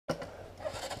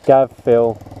Gav,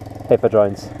 Phil,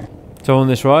 Hippodrones. So on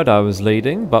this ride I was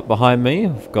leading, but behind me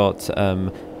I've got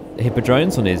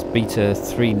Hippodrones on his Beta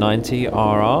 390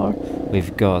 RR.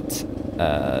 We've got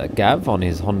Gav on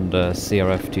his Honda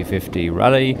CRF250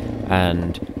 Rally,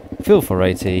 and Phil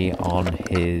 480 on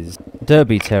his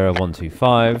Derby Terra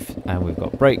 125, and we've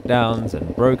got breakdowns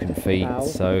and broken feet. Ow.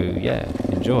 So yeah,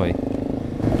 enjoy.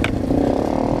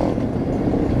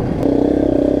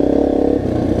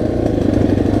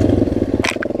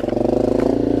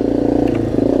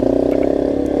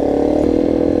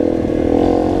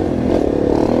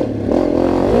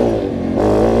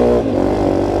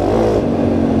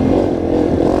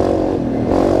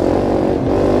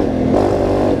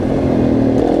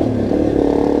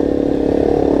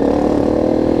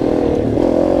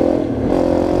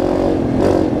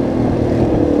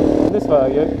 Are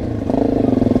you?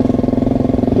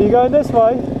 Are you going this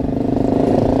way?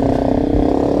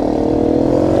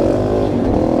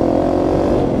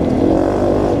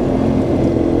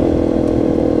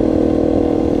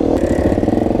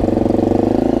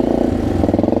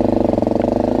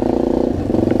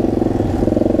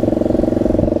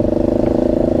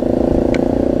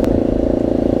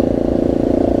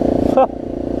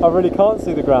 I really can't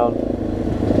see the ground.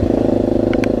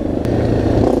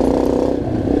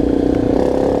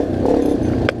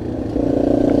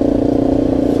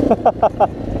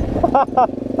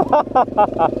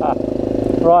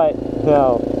 Right,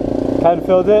 now, can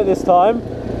Phil do it this time?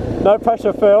 No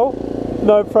pressure, Phil.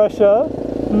 No pressure.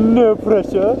 No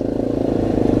pressure.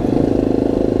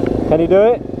 Can he do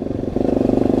it?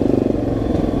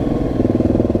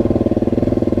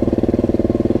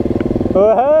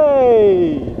 Oh,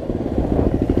 hey!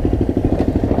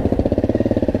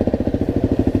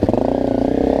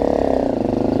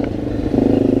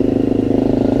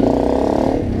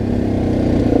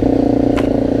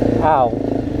 Ow.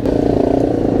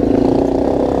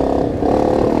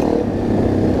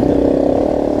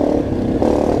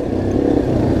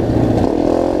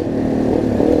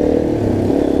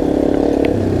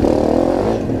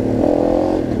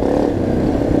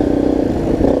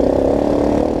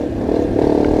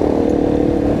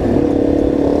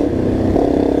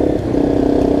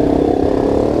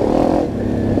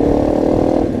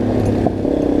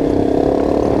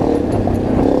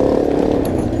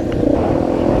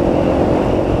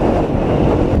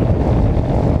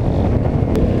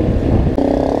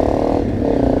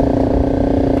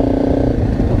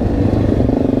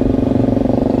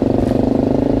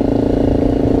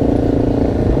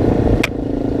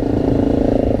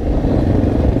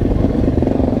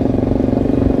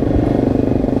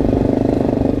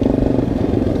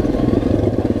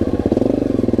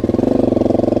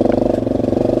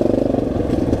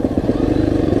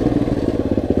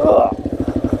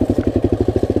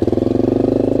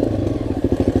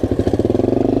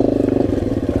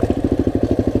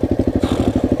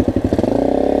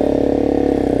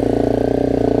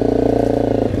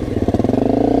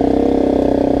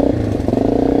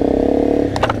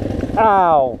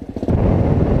 Ow!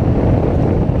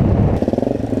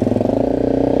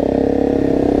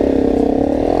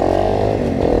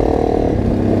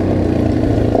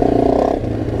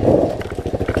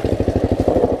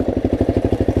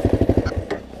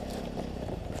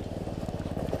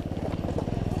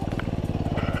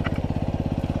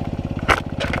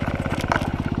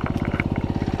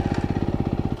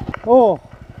 Oh!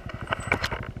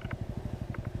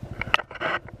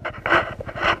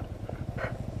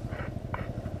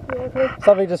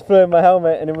 Something just flew in my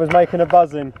helmet and it was making a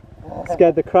buzzing.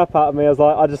 Scared the crap out of me. I was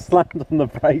like, I just slammed on the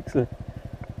brakes.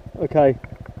 Okay.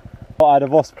 I had a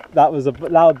wasp. That was a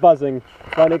loud buzzing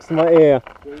right next to my ear.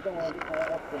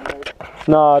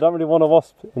 No, I don't really want a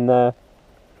wasp in there.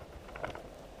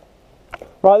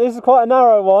 Right, this is quite a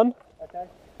narrow one. Okay.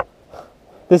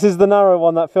 This is the narrow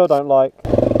one that Phil don't like.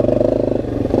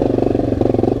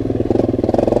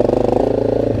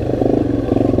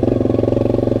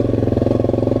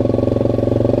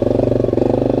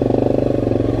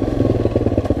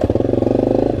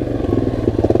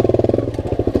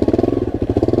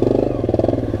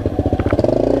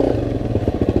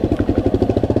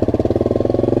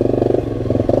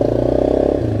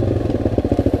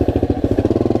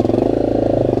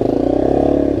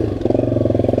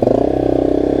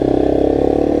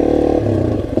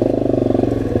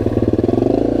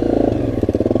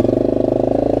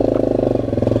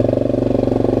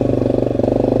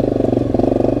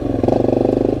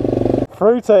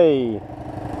 Fruity!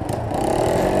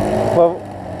 Well,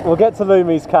 we'll get to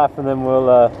Lumi's calf and then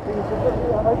we'll...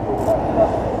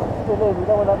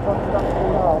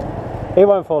 It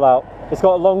won't fall out. It's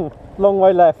got a long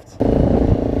way left.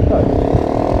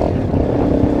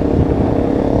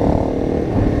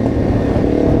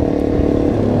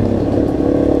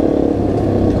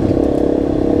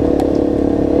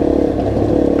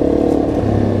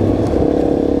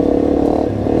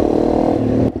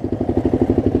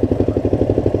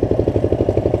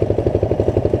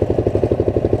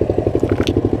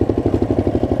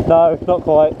 No, not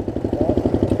quite.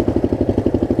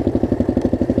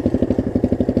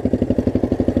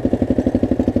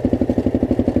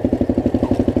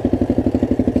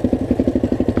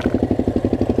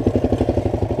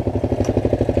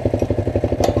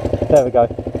 There we go.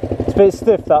 It's a bit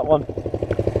stiff, that one.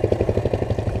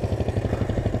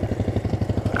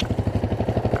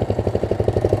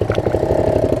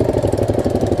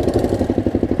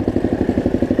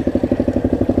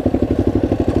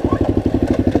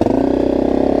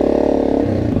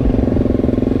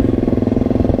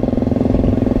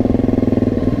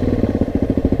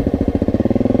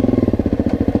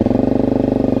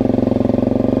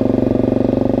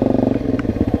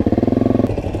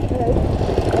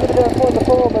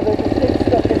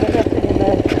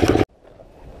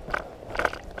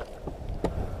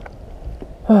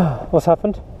 What's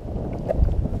happened?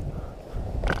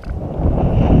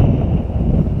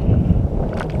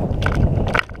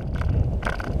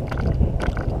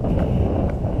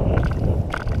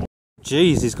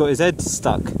 Jeez, he's got his head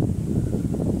stuck.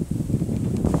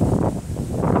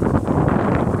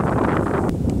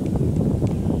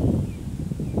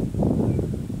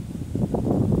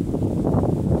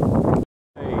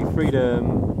 Hey,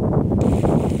 freedom.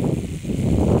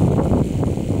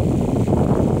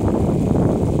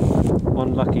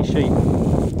 One lucky sheep.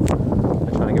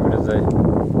 I'm trying to get rid of the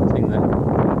thing that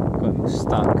got him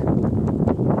stuck.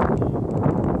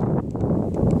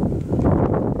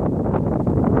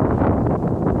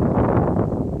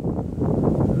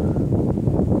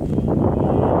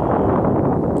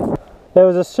 There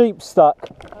was a sheep stuck.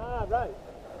 Ah, right.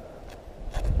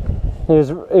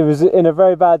 It was in a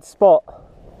very bad spot.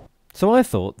 So I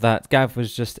thought that Gav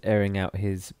was just airing out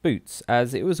his boots,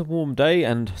 as it was a warm day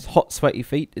and hot sweaty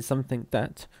feet is something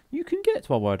that you can get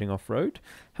while riding off-road.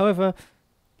 However,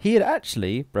 he had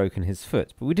actually broken his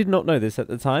foot, but we did not know this at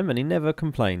the time and he never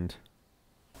complained.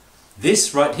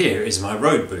 This right here is my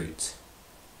road boot.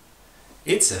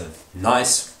 It's a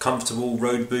nice, comfortable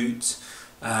road boot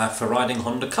for riding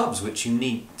Honda Cubs, which you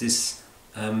need this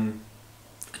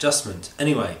adjustment.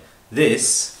 Anyway,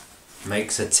 this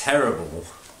makes a terrible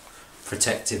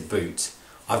protective boot.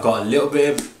 I've got a little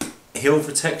bit of heel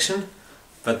protection,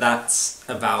 but that's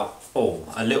about all.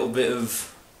 A little bit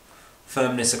of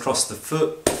firmness across the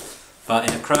foot, but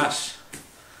in a crash,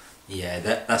 yeah,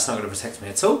 that's not going to protect me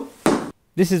at all.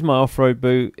 This is my off-road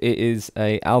boot. It is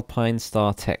a Alpine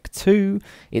Star Tech 2.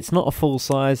 It's not a full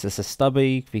size, it's a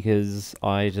stubby because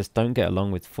I just don't get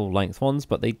along with full length ones,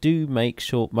 but they do make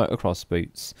short motocross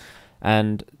boots.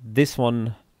 And this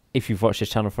one, if you've watched this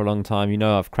channel for a long time, you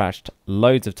know I've crashed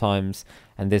loads of times,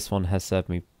 and this one has served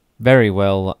me very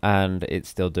well, and it's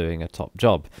still doing a top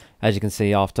job. As you can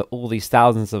see, after all these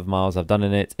thousands of miles I've done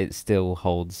in it, it still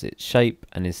holds its shape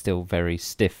and is still very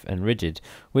stiff and rigid,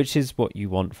 which is what you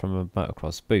want from a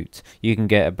motocross boot. You can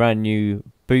get a brand new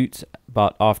boot,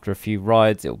 but after a few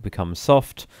rides it will become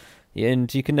soft,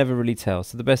 and you can never really tell.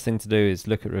 So the best thing to do is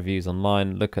look at reviews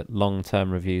online, look at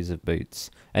long-term reviews of boots.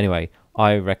 Anyway,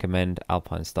 I recommend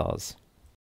Alpine Stars.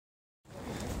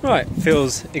 Right,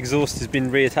 Phil's exhaust has been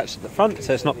reattached at the front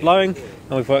so it's not blowing, and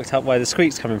we've worked out where the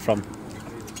squeak's coming from.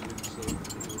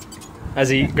 As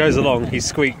he goes along, he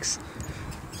squeaks.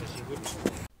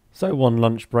 So one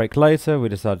lunch break later, we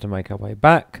decided to make our way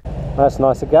back. That's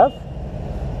nice of Gav.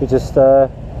 He just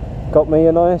got me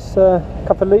a nice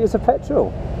couple of litres of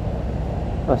petrol.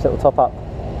 Nice little top up.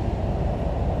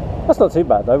 That's not too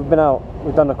bad though. We've been out,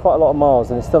 we've done quite a lot of miles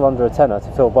and it's still under a tenner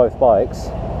to fill both bikes.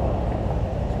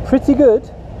 Pretty good.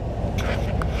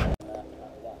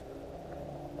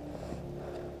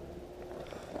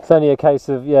 It's only a case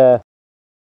of, yeah.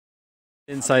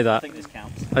 Didn't say that. I think this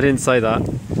counts. I didn't say that.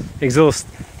 Exhaust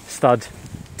stud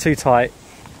too tight,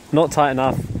 not tight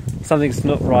enough, something's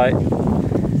not right.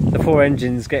 The poor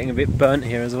engine's getting a bit burnt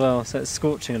here as well, so it's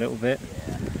scorching a little bit. Yeah.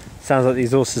 Sounds like the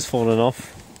exhaust has fallen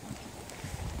off.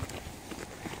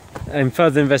 And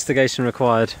further investigation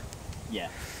required. Yeah.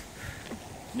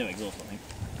 New exhaust, I think.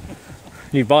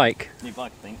 New bike. New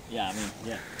bike, I think. Yeah, I mean,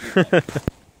 yeah. New bike.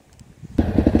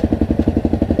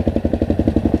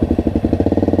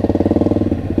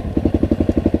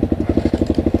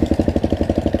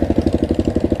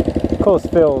 Of course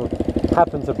Phil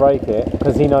happened to break it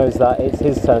because he knows that it's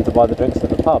his turn to buy the drinks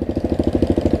at the pub.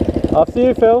 After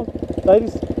you, Phil.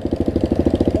 Ladies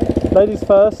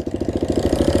first.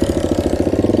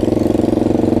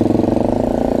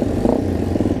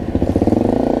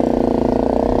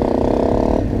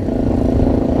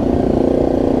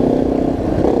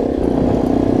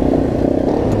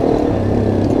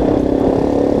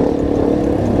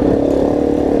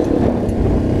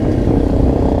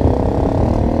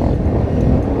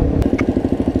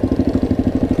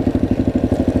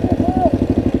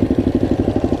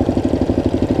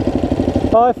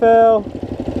 Bye, Phil.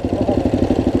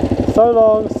 So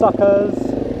long, suckers.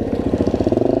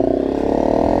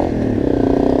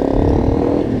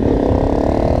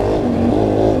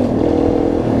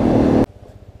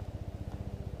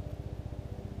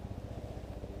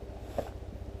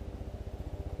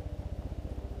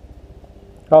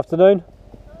 Afternoon.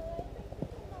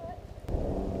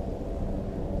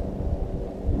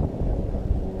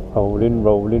 Rolling,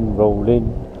 rolling,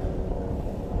 rolling.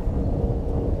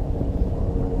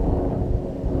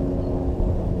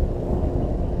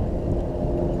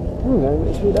 I'm going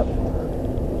to speed up.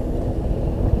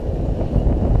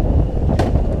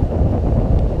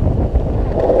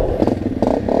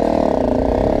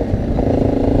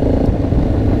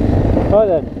 Right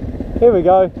then, here we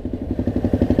go.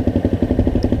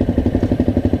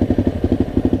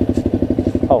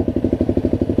 Oh,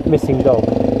 missing dog.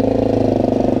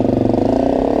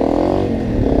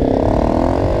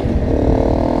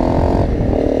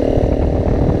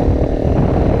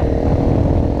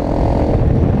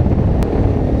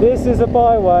 This is a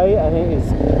byway and it is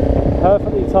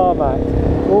perfectly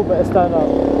tarmacked. All better stand up.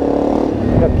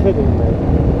 You're kidding me.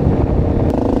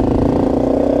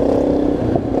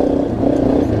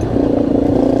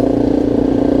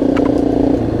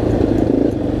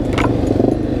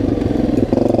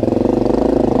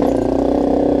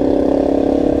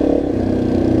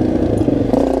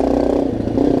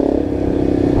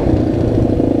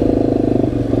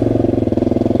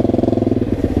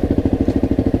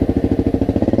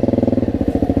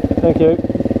 Thank you.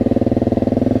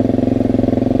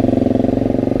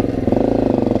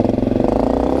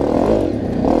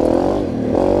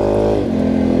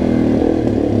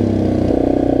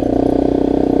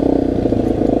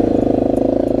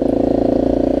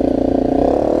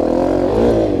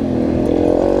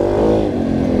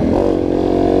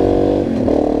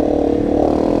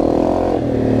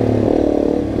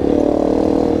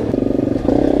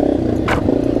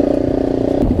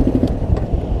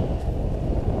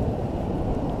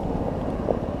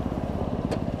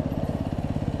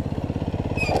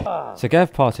 So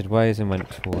Gav parted ways and went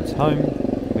towards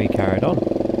home. We carried on.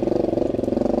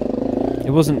 It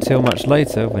wasn't till much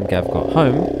later when Gav got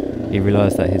home he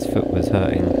realised that his foot was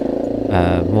hurting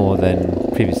more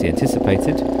than previously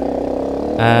anticipated,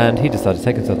 and he decided to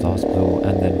take himself to hospital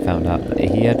and then found out that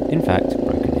he had in fact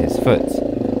broken his foot.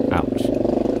 Ouch.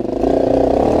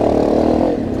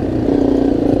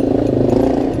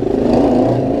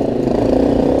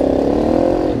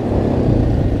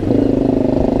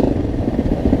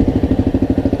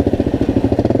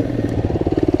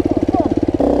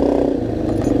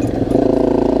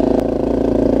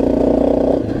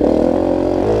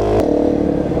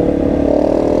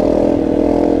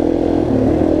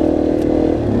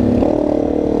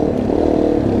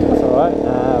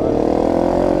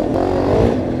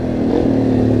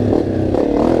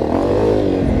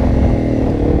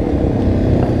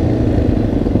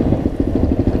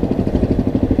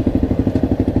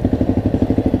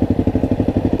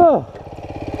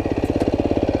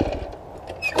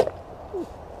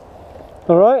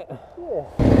 Alright? Yeah.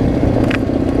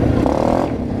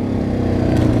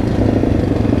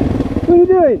 What are you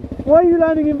doing? Why are you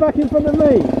landing him back in front of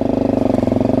me?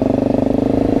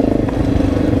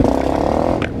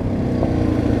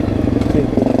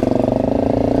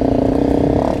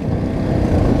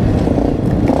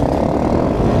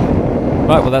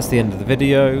 Right, well that's the end of the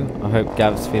video. I hope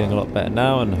Gav's feeling a lot better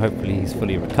now and hopefully he's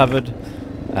fully recovered.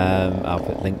 I'll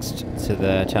put links to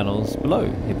their channels below.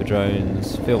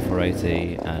 Hippodrones,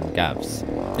 Phil480 and Gav's.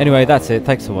 Anyway, that's it.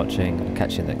 Thanks for watching. I'll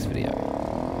catch you in the next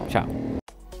video. Ciao.